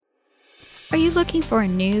Are you looking for a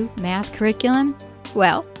new math curriculum?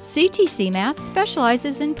 Well, CTC Math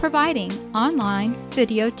specializes in providing online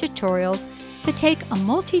video tutorials that take a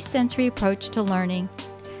multi-sensory approach to learning.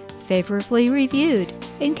 Favorably reviewed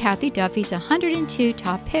in Kathy Duffy's 102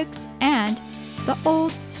 Top Picks and the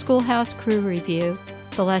Old Schoolhouse Crew Review.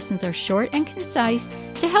 The lessons are short and concise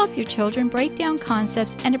to help your children break down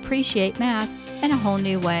concepts and appreciate math in a whole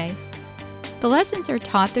new way. The lessons are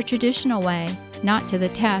taught the traditional way, not to the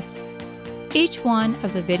test. Each one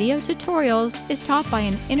of the video tutorials is taught by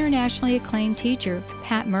an internationally acclaimed teacher,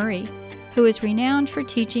 Pat Murray, who is renowned for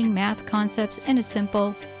teaching math concepts in a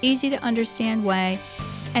simple, easy-to-understand way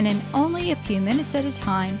and in only a few minutes at a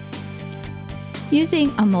time.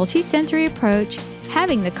 Using a multi-sensory approach,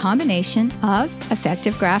 having the combination of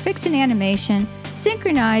effective graphics and animation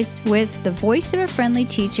synchronized with the voice of a friendly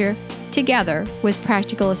teacher together with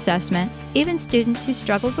practical assessment, even students who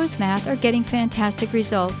struggled with math are getting fantastic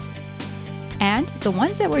results. And the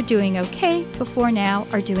ones that were doing okay before now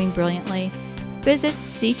are doing brilliantly. Visit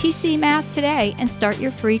CTC Math today and start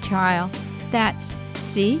your free trial. That's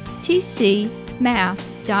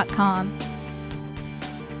ctcmath.com.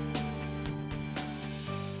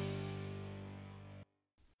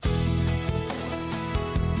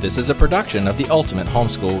 This is a production of the Ultimate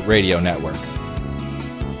Homeschool Radio Network.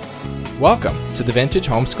 Welcome to the Vintage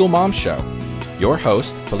Homeschool Mom Show. Your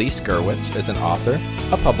host, Felice Gerwitz, is an author,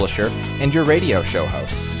 a publisher, and your radio show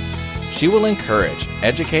host. She will encourage,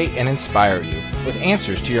 educate, and inspire you with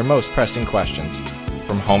answers to your most pressing questions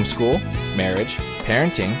from homeschool, marriage,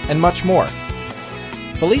 parenting, and much more.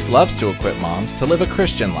 Felice loves to equip moms to live a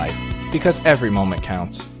Christian life because every moment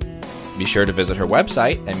counts. Be sure to visit her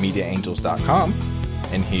website at MediaAngels.com.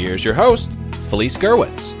 And here's your host, Felice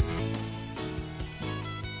Gerwitz.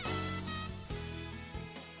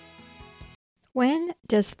 When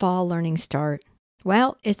does fall learning start?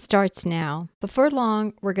 Well, it starts now. Before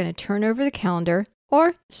long, we're going to turn over the calendar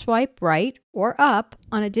or swipe right or up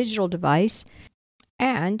on a digital device,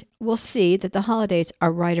 and we'll see that the holidays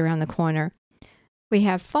are right around the corner. We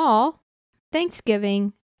have fall,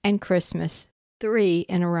 Thanksgiving, and Christmas, 3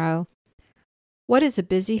 in a row. What is a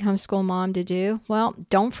busy homeschool mom to do? Well,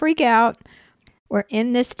 don't freak out. We're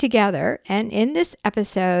in this together, and in this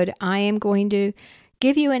episode, I am going to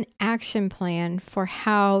give you an action plan for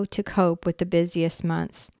how to cope with the busiest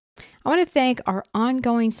months. I want to thank our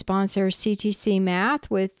ongoing sponsor, CTC Math,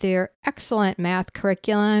 with their excellent math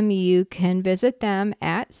curriculum. You can visit them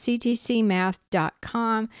at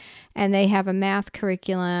ctcmath.com, and they have a math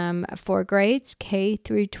curriculum for grades K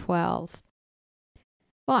through 12.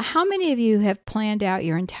 Well, how many of you have planned out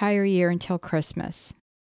your entire year until Christmas?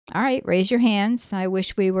 All right, raise your hands. I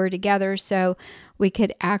wish we were together so we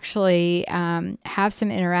could actually have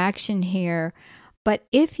some interaction here. But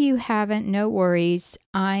if you haven't, no worries.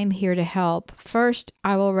 I'm here to help. First,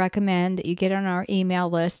 I will recommend that you get on our email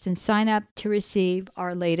list and sign up to receive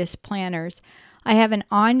our latest planners. I have an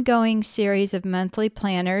ongoing series of monthly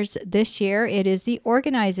planners. This year, it is the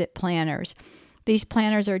Organize It planners. These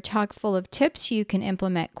planners are chock full of tips you can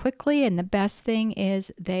implement quickly, and the best thing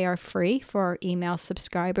is they are free for our email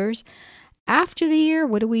subscribers. After the year,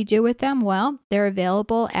 what do we do with them? Well, they're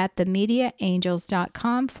available at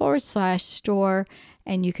themediaangels.com/store,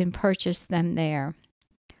 and you can purchase them there.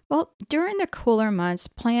 Well, during the cooler months,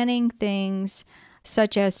 planning things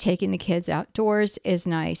such as taking the kids outdoors is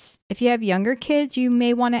nice. If you have younger kids, you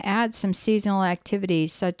may want to add some seasonal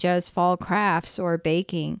activities such as fall crafts or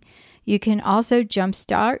baking. You can also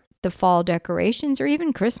jumpstart the fall decorations or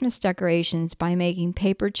even Christmas decorations by making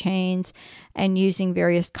paper chains and using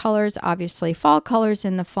various colors, obviously fall colors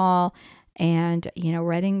in the fall, and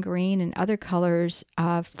red and green and other colors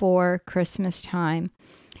for Christmas time.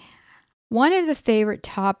 One of the favorite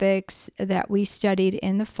topics that we studied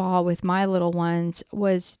in the fall with my little ones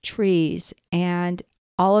was trees and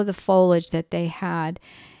all of the foliage that they had.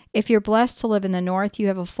 If you're blessed to live in the north, you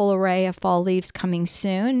have a full array of fall leaves coming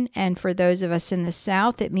soon. And for those of us in the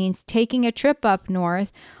south, it means taking a trip up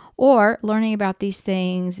north or learning about these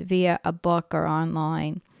things via a book or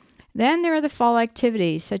online. Then there are the fall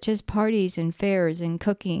activities such as parties and fairs and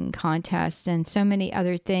cooking contests and so many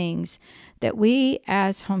other things that we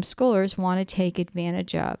as homeschoolers want to take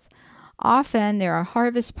advantage of. Often there are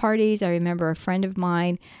harvest parties. I remember a friend of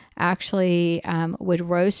mine actually would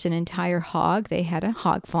roast an entire hog. They had a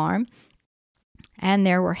hog farm. And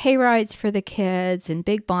there were hay rides for the kids and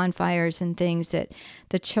big bonfires and things that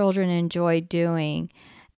the children enjoyed doing.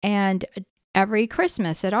 And every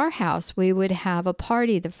Christmas at our house, we would have a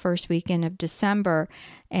party the first weekend of December,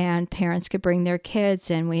 and parents could bring their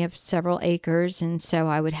kids, and we have several acres, and so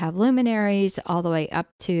I would have luminaries all the way up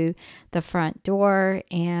to the front door,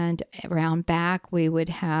 and around back we would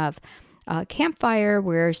have a campfire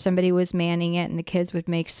where somebody was manning it, and the kids would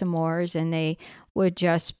make s'mores, and they would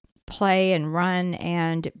just play and run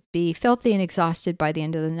and be filthy and exhausted by the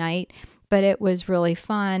end of the night. But it was really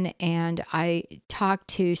fun, and I talked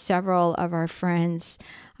to several of our friends'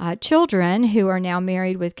 children who are now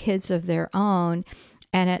married with kids of their own,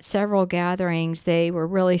 and at several gatherings, they were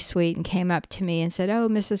really sweet and came up to me and said, "Oh,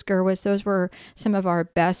 Mrs. Gerwitz, those were some of our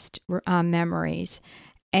best memories."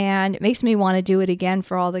 And it makes me want to do it again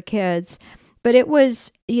for all the kids. But it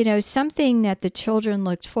was, something that the children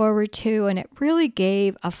looked forward to, and it really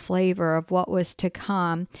gave a flavor of what was to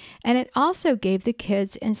come. And it also gave the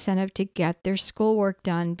kids incentive to get their schoolwork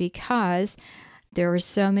done because there were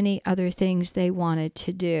so many other things they wanted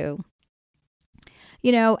to do.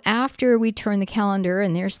 After we turn the calendar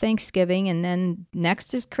and there's Thanksgiving, and then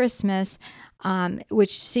next is Christmas,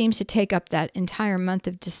 which seems to take up that entire month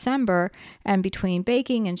of December. And between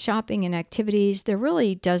baking and shopping and activities, there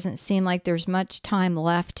really doesn't seem like there's much time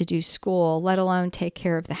left to do school, let alone take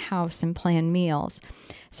care of the house and plan meals.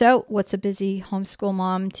 So what's a busy homeschool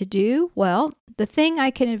mom to do? Well, the thing I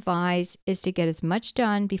can advise is to get as much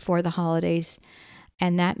done before the holidays,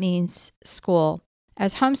 and that means school.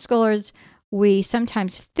 As homeschoolers, we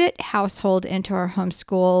sometimes fit household into our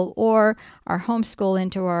homeschool or our homeschool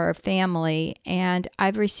into our family. And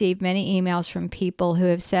I've received many emails from people who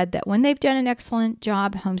have said that when they've done an excellent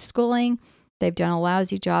job homeschooling, they've done a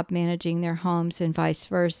lousy job managing their homes and vice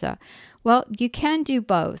versa. Well, you can do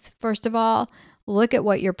both. First of all, look at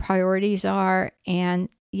what your priorities are. And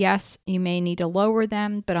yes, you may need to lower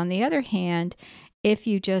them. But on the other hand, if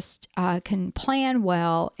you just can plan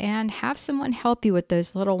well and have someone help you with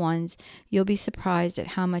those little ones, you'll be surprised at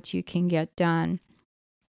how much you can get done.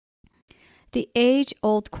 The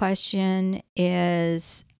age-old question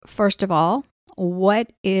is, first of all,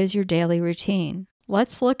 what is your daily routine?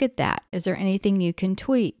 Let's look at that. Is there anything you can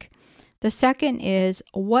tweak? The second is,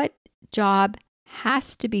 what job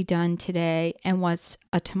has to be done today and what's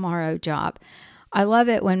a tomorrow job? I love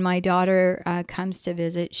it when my daughter comes to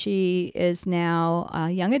visit. She is now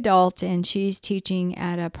a young adult and she's teaching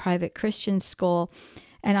at a private Christian school.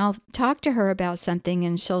 And I'll talk to her about something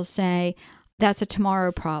and she'll say, "That's a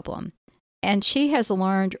tomorrow problem." And she has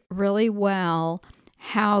learned really well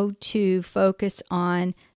how to focus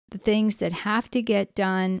on the things that have to get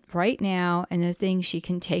done right now and the things she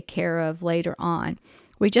can take care of later on.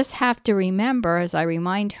 We just have to remember, as I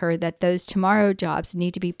remind her, that those tomorrow jobs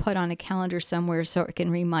need to be put on a calendar somewhere so it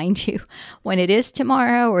can remind you when it is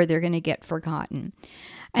tomorrow or they're going to get forgotten.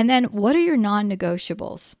 And then what are your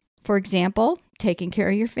non-negotiables? For example, taking care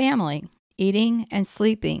of your family, eating and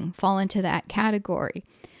sleeping fall into that category.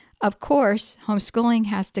 Of course, homeschooling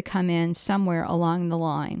has to come in somewhere along the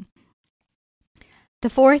line. The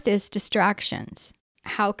fourth is distractions.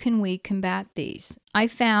 How can we combat these? I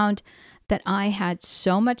found that I had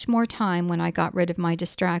so much more time when I got rid of my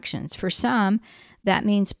distractions. For some, that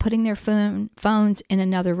means putting their phones in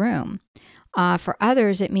another room. For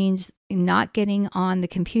others, it means not getting on the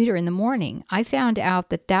computer in the morning. I found out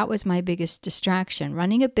that that was my biggest distraction.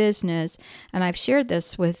 Running a business, and I've shared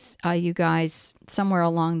this with you guys somewhere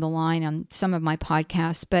along the line on some of my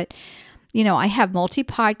podcasts, but I have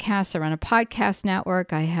multi-podcasts. I run a podcast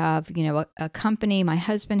network. I have, a company. My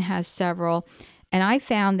husband has several. And I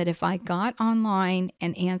found that if I got online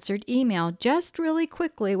and answered email just really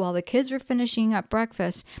quickly while the kids were finishing up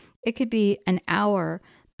breakfast, it could be an hour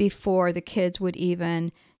before the kids would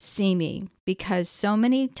even see me, because so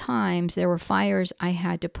many times there were fires I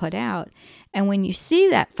had to put out. And when you see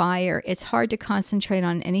that fire, it's hard to concentrate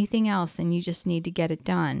on anything else and you just need to get it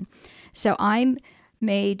done. So I'm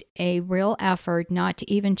made a real effort not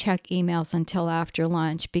to even check emails until after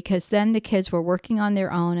lunch, because then the kids were working on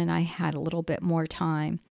their own and I had a little bit more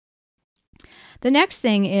time. The next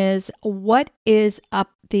thing is, what is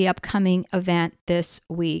the upcoming event this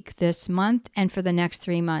week, this month, and for the next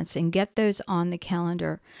 3 months, and get those on the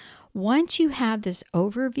calendar. Once you have this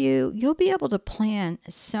overview, you'll be able to plan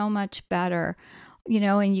so much better.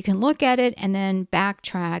 And you can look at it and then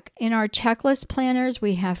backtrack. In our checklist planners,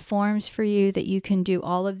 we have forms for you that you can do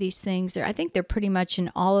all of these things. I think they're pretty much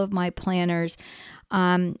in all of my planners.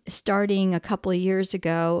 Starting a couple of years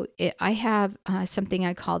ago, I have something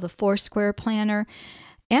I call the Foursquare planner.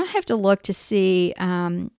 And I have to look to see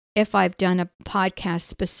if I've done a podcast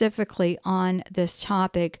specifically on this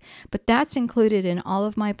topic, but that's included in all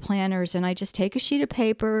of my planners. And I just take a sheet of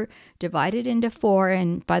paper, divide it into 4.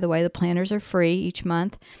 And by the way, the planners are free each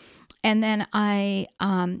month. And then I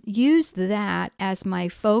use that as my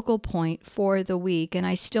focal point for the week. And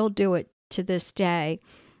I still do it to this day.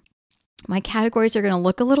 My categories are going to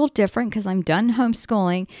look a little different because I'm done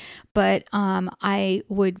homeschooling, but I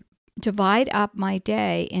would divide up my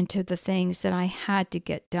day into the things that I had to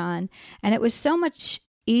get done. And it was so much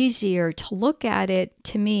easier to look at it,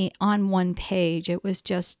 to me, on one page. It was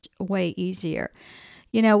just way easier.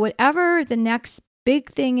 Whatever the next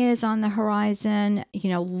big thing is on the horizon,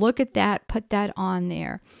 look at that, put that on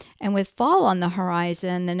there. And with fall on the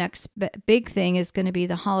horizon, the next big thing is going to be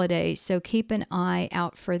the holidays. So keep an eye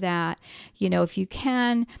out for that. If you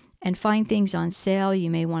can and find things on sale, you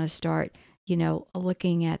may want to start,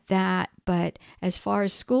 looking at that. But as far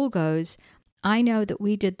as school goes, I know that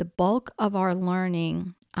we did the bulk of our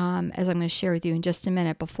learning, as I'm going to share with you in just a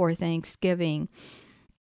minute, before Thanksgiving.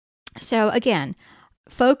 So again,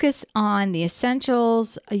 focus on the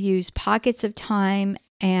essentials, use pockets of time,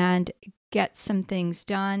 and get some things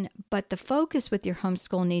done. But the focus with your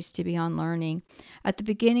homeschool needs to be on learning. At the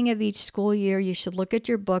beginning of each school year, you should look at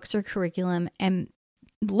your books or curriculum and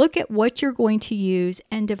look at what you're going to use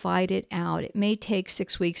and divide it out. It may take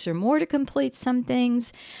 6 weeks or more to complete some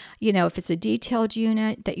things. If it's a detailed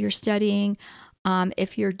unit that you're studying,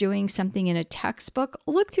 if you're doing something in a textbook,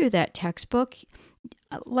 look through that textbook.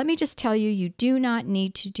 Let me just tell you, you do not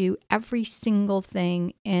need to do every single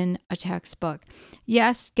thing in a textbook.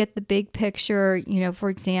 Yes, get the big picture. For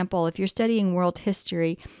example, if you're studying world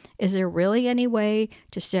history, is there really any way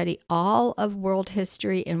to study all of world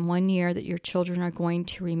history in 1 year that your children are going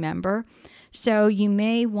to remember? So you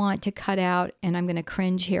may want to cut out, and I'm going to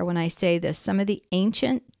cringe here when I say this, some of the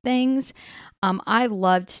ancient things. I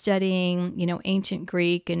loved studying, ancient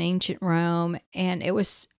Greek and ancient Rome, and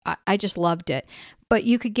I just loved it. But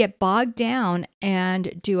you could get bogged down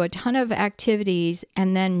and do a ton of activities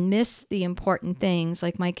and then miss the important things.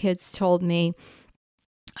 Like my kids told me,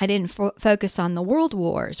 I didn't focus on the world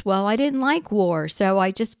wars. Well, I didn't like war, so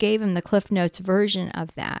I just gave them the Cliff Notes version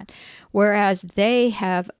of that. Whereas they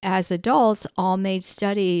have, as adults, all made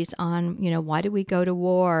studies on, why did we go to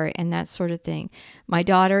war and that sort of thing. My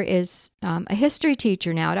daughter is a history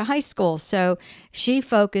teacher now at a high school, so she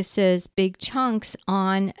focuses big chunks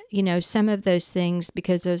on, some of those things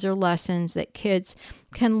because those are lessons that kids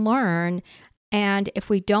can learn. And if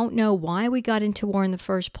we don't know why we got into war in the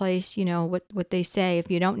first place, what they say, if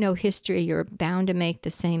you don't know history, you're bound to make the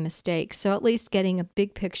same mistakes. So at least getting a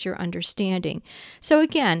big picture understanding. So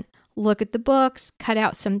again, look at the books, cut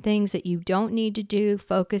out some things that you don't need to do,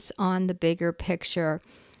 focus on the bigger picture.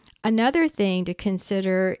 Another thing to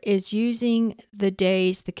consider is using the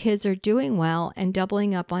days the kids are doing well and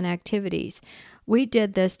doubling up on activities. We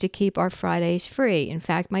did this to keep our Fridays free. In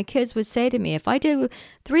fact, my kids would say to me, if I do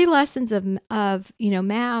 3 lessons of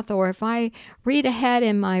math, or if I read ahead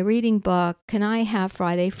in my reading book, can I have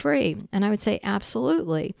Friday free? And I would say,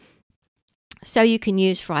 absolutely. So you can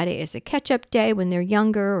use Friday as a catch-up day when they're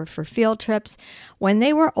younger or for field trips. When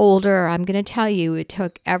they were older, I'm going to tell you, it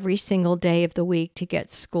took every single day of the week to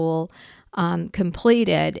get school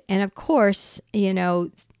completed. And of course,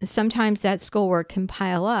 sometimes that schoolwork can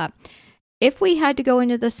pile up. If we had to go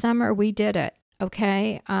into the summer, we did it,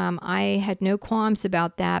 okay? I had no qualms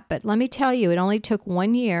about that, but let me tell you, it only took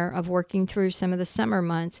 1 year of working through some of the summer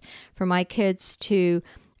months for my kids to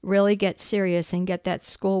really get serious and get that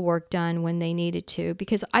schoolwork done when they needed to.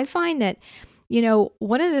 Because I find that,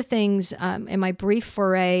 one of the things in my brief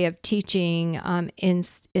foray of teaching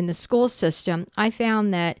in the school system, I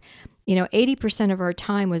found that 80% of our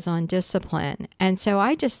time was on discipline. And so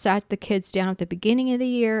I just sat the kids down at the beginning of the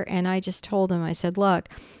year and I just told them, I said, look,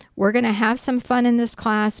 we're going to have some fun in this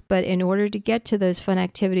class, but in order to get to those fun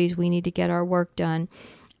activities, we need to get our work done.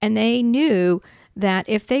 And they knew that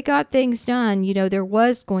if they got things done, there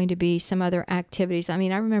was going to be some other activities. I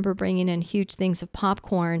mean, I remember bringing in huge things of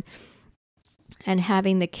popcorn and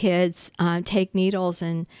having the kids take needles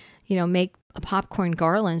and, make popcorn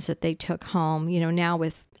garlands that they took home. Now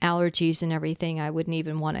with allergies and everything, I wouldn't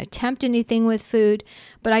even want to attempt anything with food.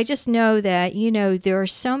 But I just know that, there are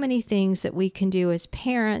so many things that we can do as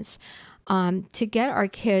parents to get our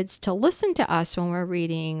kids to listen to us when we're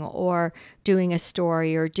reading or doing a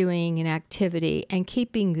story or doing an activity, and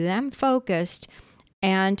keeping them focused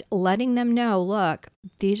and letting them know, look,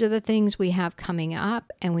 these are the things we have coming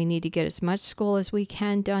up and we need to get as much school as we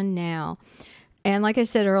can done now. And like I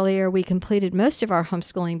said earlier, we completed most of our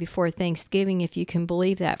homeschooling before Thanksgiving, if you can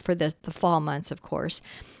believe that, for the fall months, of course.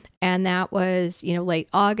 And that was, late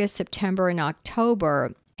August, September, and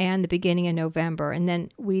October, and the beginning of November. And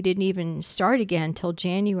then we didn't even start again until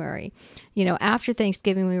January. After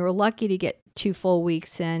Thanksgiving, we were lucky to get 2 full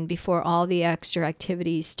weeks in before all the extra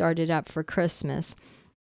activities started up for Christmas.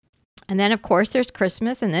 And then, of course, there's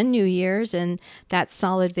Christmas and then New Year's and that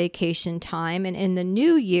solid vacation time. And in the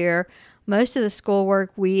new year, most of the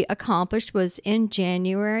schoolwork we accomplished was in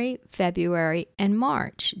January, February, and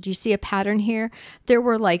March. Do you see a pattern here? There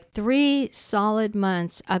were like 3 solid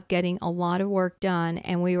months of getting a lot of work done,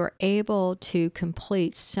 and we were able to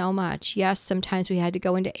complete so much. Yes, sometimes we had to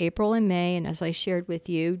go into April and May, and as I shared with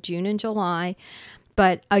you, June and July.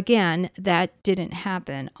 But again, that didn't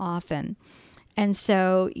happen often. And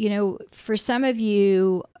so, for some of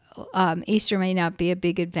you, Easter may not be a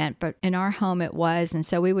big event, but in our home it was. And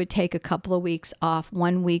so we would take a couple of weeks off,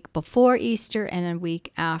 1 week before Easter and a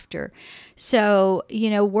week after. So,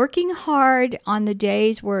 working hard on the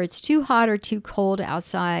days where it's too hot or too cold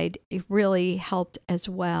outside, it really helped as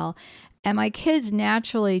well. And my kids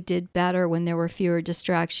naturally did better when there were fewer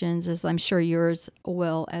distractions, as I'm sure yours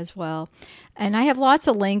will as well. And I have lots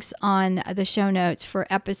of links on the show notes for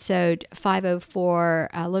episode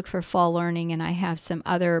 504, Look for Fall Learning, and I have some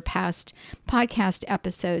other past podcast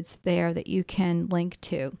episodes there that you can link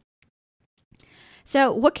to.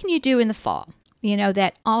 So what can you do in the fall?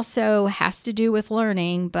 That also has to do with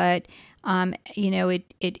learning, but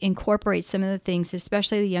it incorporates some of the things,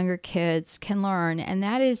 especially the younger kids can learn, and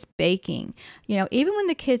that is baking. Even when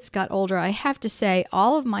the kids got older, I have to say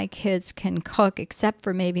all of my kids can cook except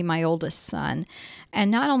for maybe my oldest son.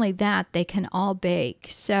 And not only that, they can all bake.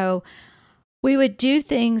 So we would do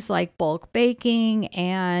things like bulk baking,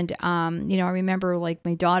 and, I remember like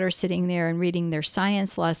my daughter sitting there and reading their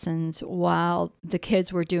science lessons while the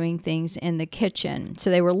kids were doing things in the kitchen.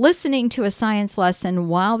 So they were listening to a science lesson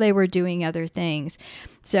while they were doing other things.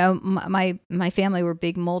 So my family were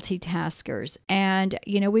big multitaskers, and,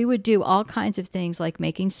 we would do all kinds of things like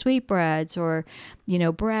making sweetbreads or,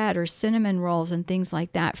 bread or cinnamon rolls and things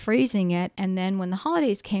like that, freezing it. And then when the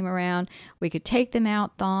holidays came around, we could take them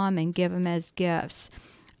out, thaw them, and give them as gifts.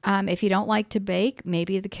 If you don't like to bake,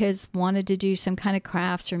 maybe the kids wanted to do some kind of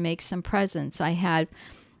crafts or make some presents. I had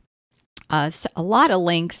a lot of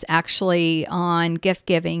links actually on gift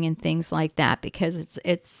giving and things like that, because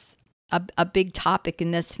it's a big topic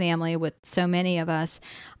in this family with so many of us.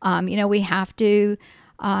 We have to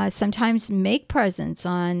sometimes make presents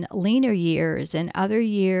on leaner years, and other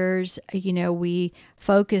years, we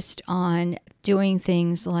focused on doing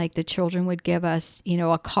things like the children would give us,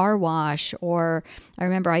 a car wash, or I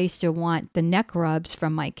remember I used to want the neck rubs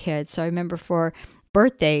from my kids. So I remember for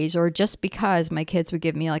birthdays, or just because, my kids would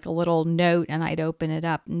give me like a little note and I'd open it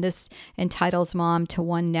up, and this entitles Mom to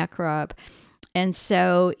 1 neck rub. And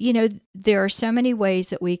so, there are so many ways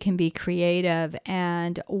that we can be creative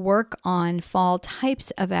and work on fall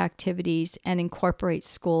types of activities and incorporate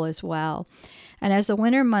school as well. And as the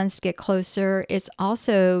winter months get closer, it's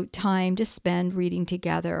also time to spend reading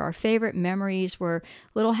together. Our favorite memories were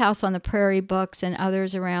Little House on the Prairie books and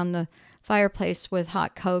others around the fireplace with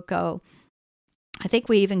hot cocoa. I think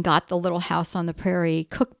we even got the Little House on the Prairie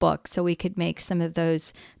cookbook so we could make some of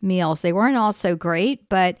those meals. They weren't all so great,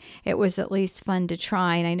 but it was at least fun to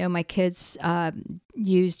try. And I know my kids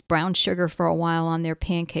used brown sugar for a while on their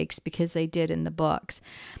pancakes because they did in the books.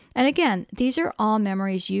 And again, these are all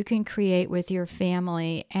memories you can create with your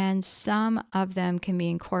family, and some of them can be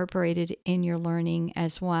incorporated in your learning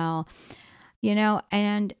as well.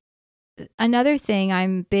 And another thing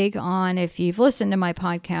I'm big on, if you've listened to my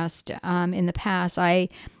podcast in the past, I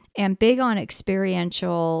am big on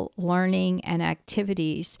experiential learning and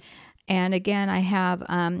activities. And again, I have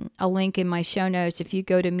a link in my show notes. If you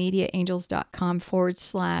go to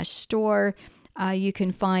mediaangels.com/store, you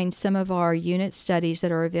can find some of our unit studies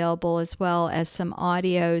that are available, as well as some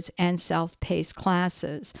audios and self-paced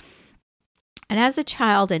classes. And as a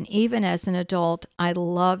child, and even as an adult, I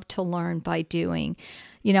love to learn by doing.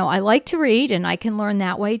 I like to read, and I can learn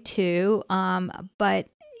that way too. But,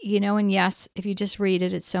 and yes, if you just read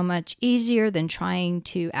it, it's so much easier than trying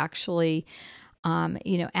to actually,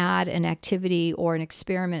 add an activity or an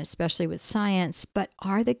experiment, especially with science. But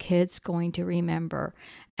are the kids going to remember?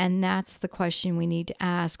 And that's the question we need to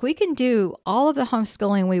ask. We can do all of the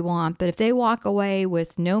homeschooling we want, but if they walk away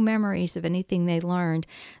with no memories of anything they learned,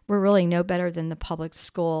 we're really no better than the public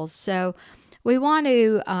schools. So we want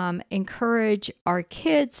to encourage our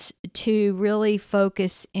kids to really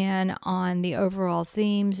focus in on the overall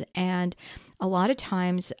themes. And a lot of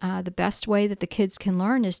times, the best way that the kids can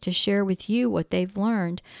learn is to share with you what they've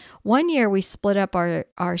learned. One year, we split up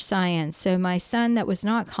our science. So my son that was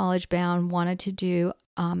not college bound wanted to do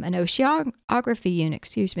an oceanography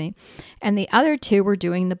unit, and the other two were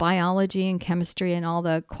doing the biology and chemistry and all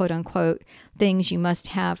the quote unquote things you must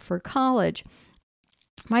have for college.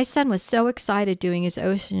 My son was so excited doing his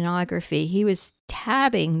oceanography. He was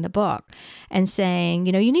tabbing the book and saying,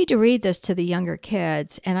 you need to read this to the younger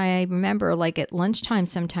kids. And I remember like at lunchtime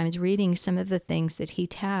sometimes reading some of the things that he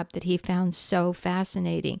tabbed that he found so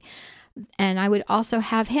fascinating. And I would also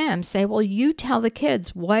have him say, well, you tell the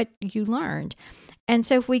kids what you learned. And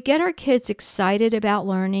so if we get our kids excited about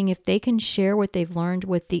learning, if they can share what they've learned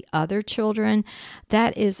with the other children,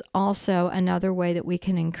 that is also another way that we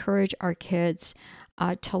can encourage our kids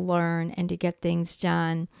to learn and to get things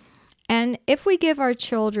done. And if we give our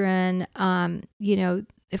children,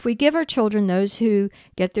 if we give our children, those who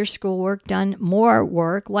get their schoolwork done, more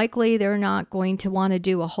work, likely they're not going to want to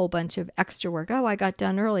do a whole bunch of extra work. Oh, I got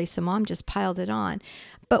done early, so mom just piled it on.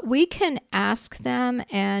 But we can ask them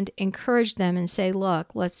and encourage them and say,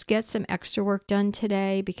 look, let's get some extra work done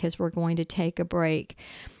today because we're going to take a break.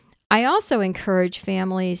 I also encourage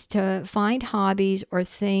families to find hobbies or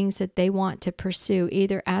things that they want to pursue,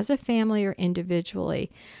 either as a family or individually.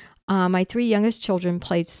 My three youngest children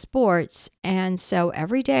played sports, and so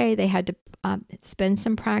every day they had to spend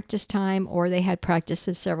some practice time, or they had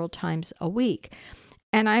practices several times a week.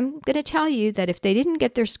 And I'm going to tell you that if they didn't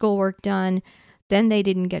get their schoolwork done, then they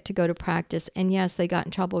didn't get to go to practice. And yes, they got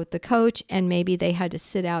in trouble with the coach, and maybe they had to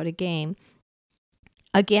sit out a game.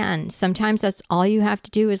 Again, sometimes that's all you have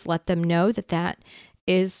to do is let them know that that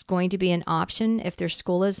is going to be an option if their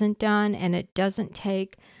school isn't done, and it doesn't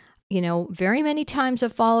take very many times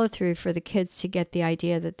of follow through for the kids to get the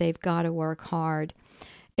idea that they've got to work hard.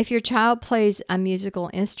 If your child plays a musical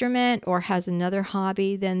instrument or has another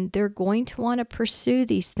hobby, then they're going to want to pursue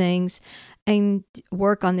these things and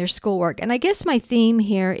work on their schoolwork. And I guess my theme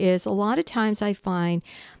here is a lot of times I find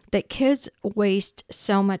that kids waste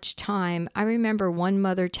so much time. I remember one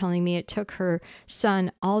mother telling me it took her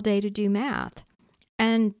son all day to do math.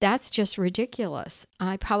 And that's just ridiculous.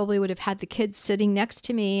 I probably would have had the kids sitting next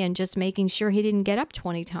to me and just making sure he didn't get up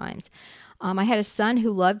 20 times. I had a son who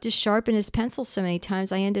loved to sharpen his pencil so many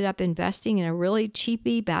times, I ended up investing in a really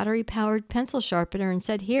cheapy battery-powered pencil sharpener and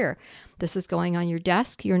said, here, this is going on your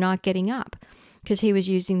desk. You're not getting up. Because he was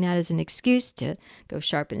using that as an excuse to go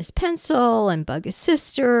sharpen his pencil and bug his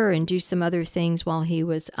sister and do some other things while he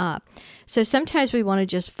was up. So sometimes we want to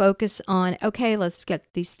just focus on, okay, let's get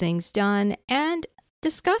these things done, and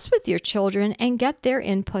discuss with your children and get their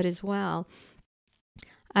input as well.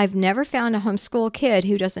 I've never found a homeschool kid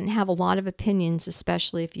who doesn't have a lot of opinions,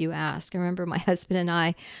 especially if you ask. I remember my husband and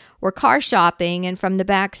I were car shopping, and from the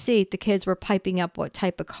back seat, the kids were piping up what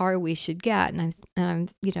type of car we should get. And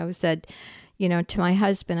I said, to my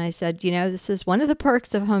husband, I said, this is one of the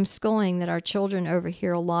perks of homeschooling, that our children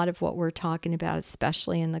overhear a lot of what we're talking about,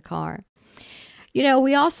 especially in the car.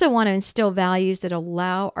 We also want to instill values that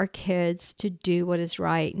allow our kids to do what is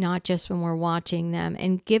right, not just when we're watching them,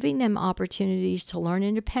 and giving them opportunities to learn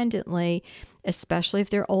independently, especially if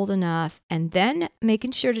they're old enough, and then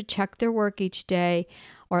making sure to check their work each day,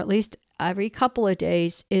 or at least every couple of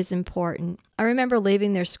days, is important. I remember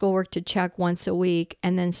leaving their schoolwork to check once a week,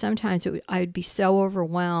 and then sometimes I would be so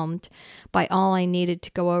overwhelmed by all I needed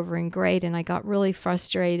to go over and grade, and I got really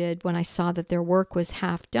frustrated when I saw that their work was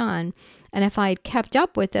half done. And if I had kept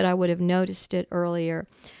up with it, I would have noticed it earlier.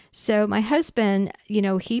 So my husband,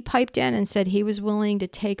 he piped in and said he was willing to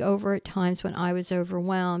take over at times when I was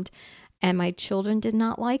overwhelmed, and my children did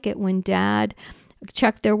not like it when Dad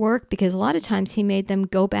check their work, because a lot of times he made them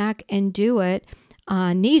go back and do it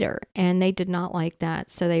neater, and they did not like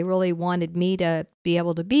that. So they really wanted me to be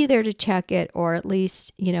able to be there to check it, or at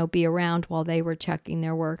least, be around while they were checking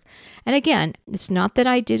their work. And again, it's not that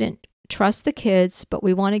I didn't trust the kids, but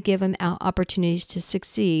we want to give them opportunities to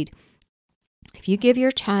succeed. If you give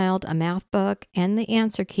your child a math book and the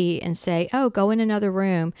answer key and say, oh, go in another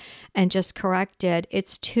room and just correct it,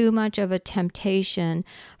 it's too much of a temptation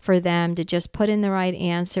for them to just put in the right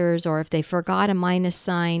answers, or if they forgot a minus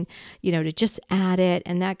sign, to just add it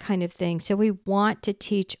and that kind of thing. So we want to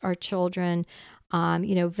teach our children,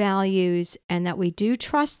 values, and that we do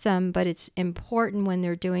trust them, but it's important when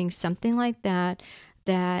they're doing something like that,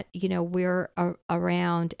 we're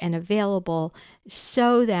around and available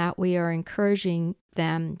so that we are encouraging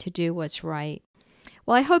them to do what's right.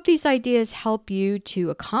 Well, I hope these ideas help you to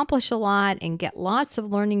accomplish a lot and get lots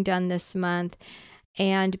of learning done this month.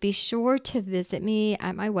 And be sure to visit me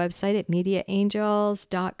at my website at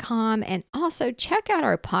mediaangels.com, and also check out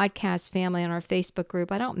our podcast family on our Facebook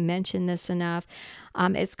group. I don't mention this enough.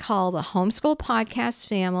 It's called the Homeschool Podcast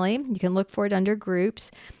Family. You can look for it under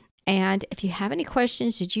groups. And if you have any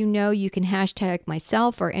questions, did you know you can hashtag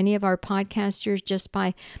myself or any of our podcasters just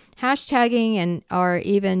by hashtagging and or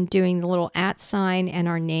even doing the little @ and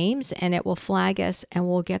our names, and it will flag us and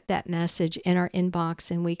we'll get that message in our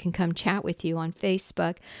inbox and we can come chat with you on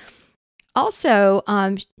Facebook. Also,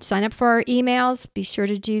 sign up for our emails. Be sure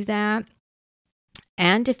to do that.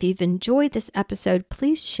 And if you've enjoyed this episode,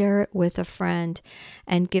 please share it with a friend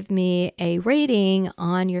and give me a rating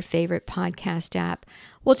on your favorite podcast app.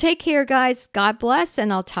 Well, take care, guys. God bless,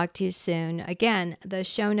 and I'll talk to you soon. Again, the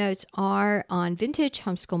show notes are on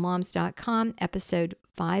vintagehomeschoolmoms.com, episode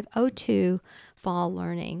 502, Fall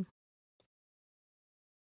Learning.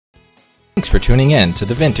 Thanks for tuning in to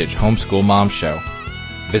the Vintage Homeschool Mom Show.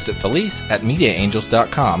 Visit Felice at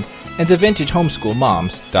MediaAngels.com and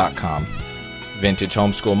TheVintageHomeschoolMoms.com. Vintage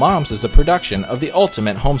Homeschool Moms is a production of the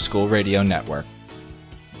Ultimate Homeschool Radio Network.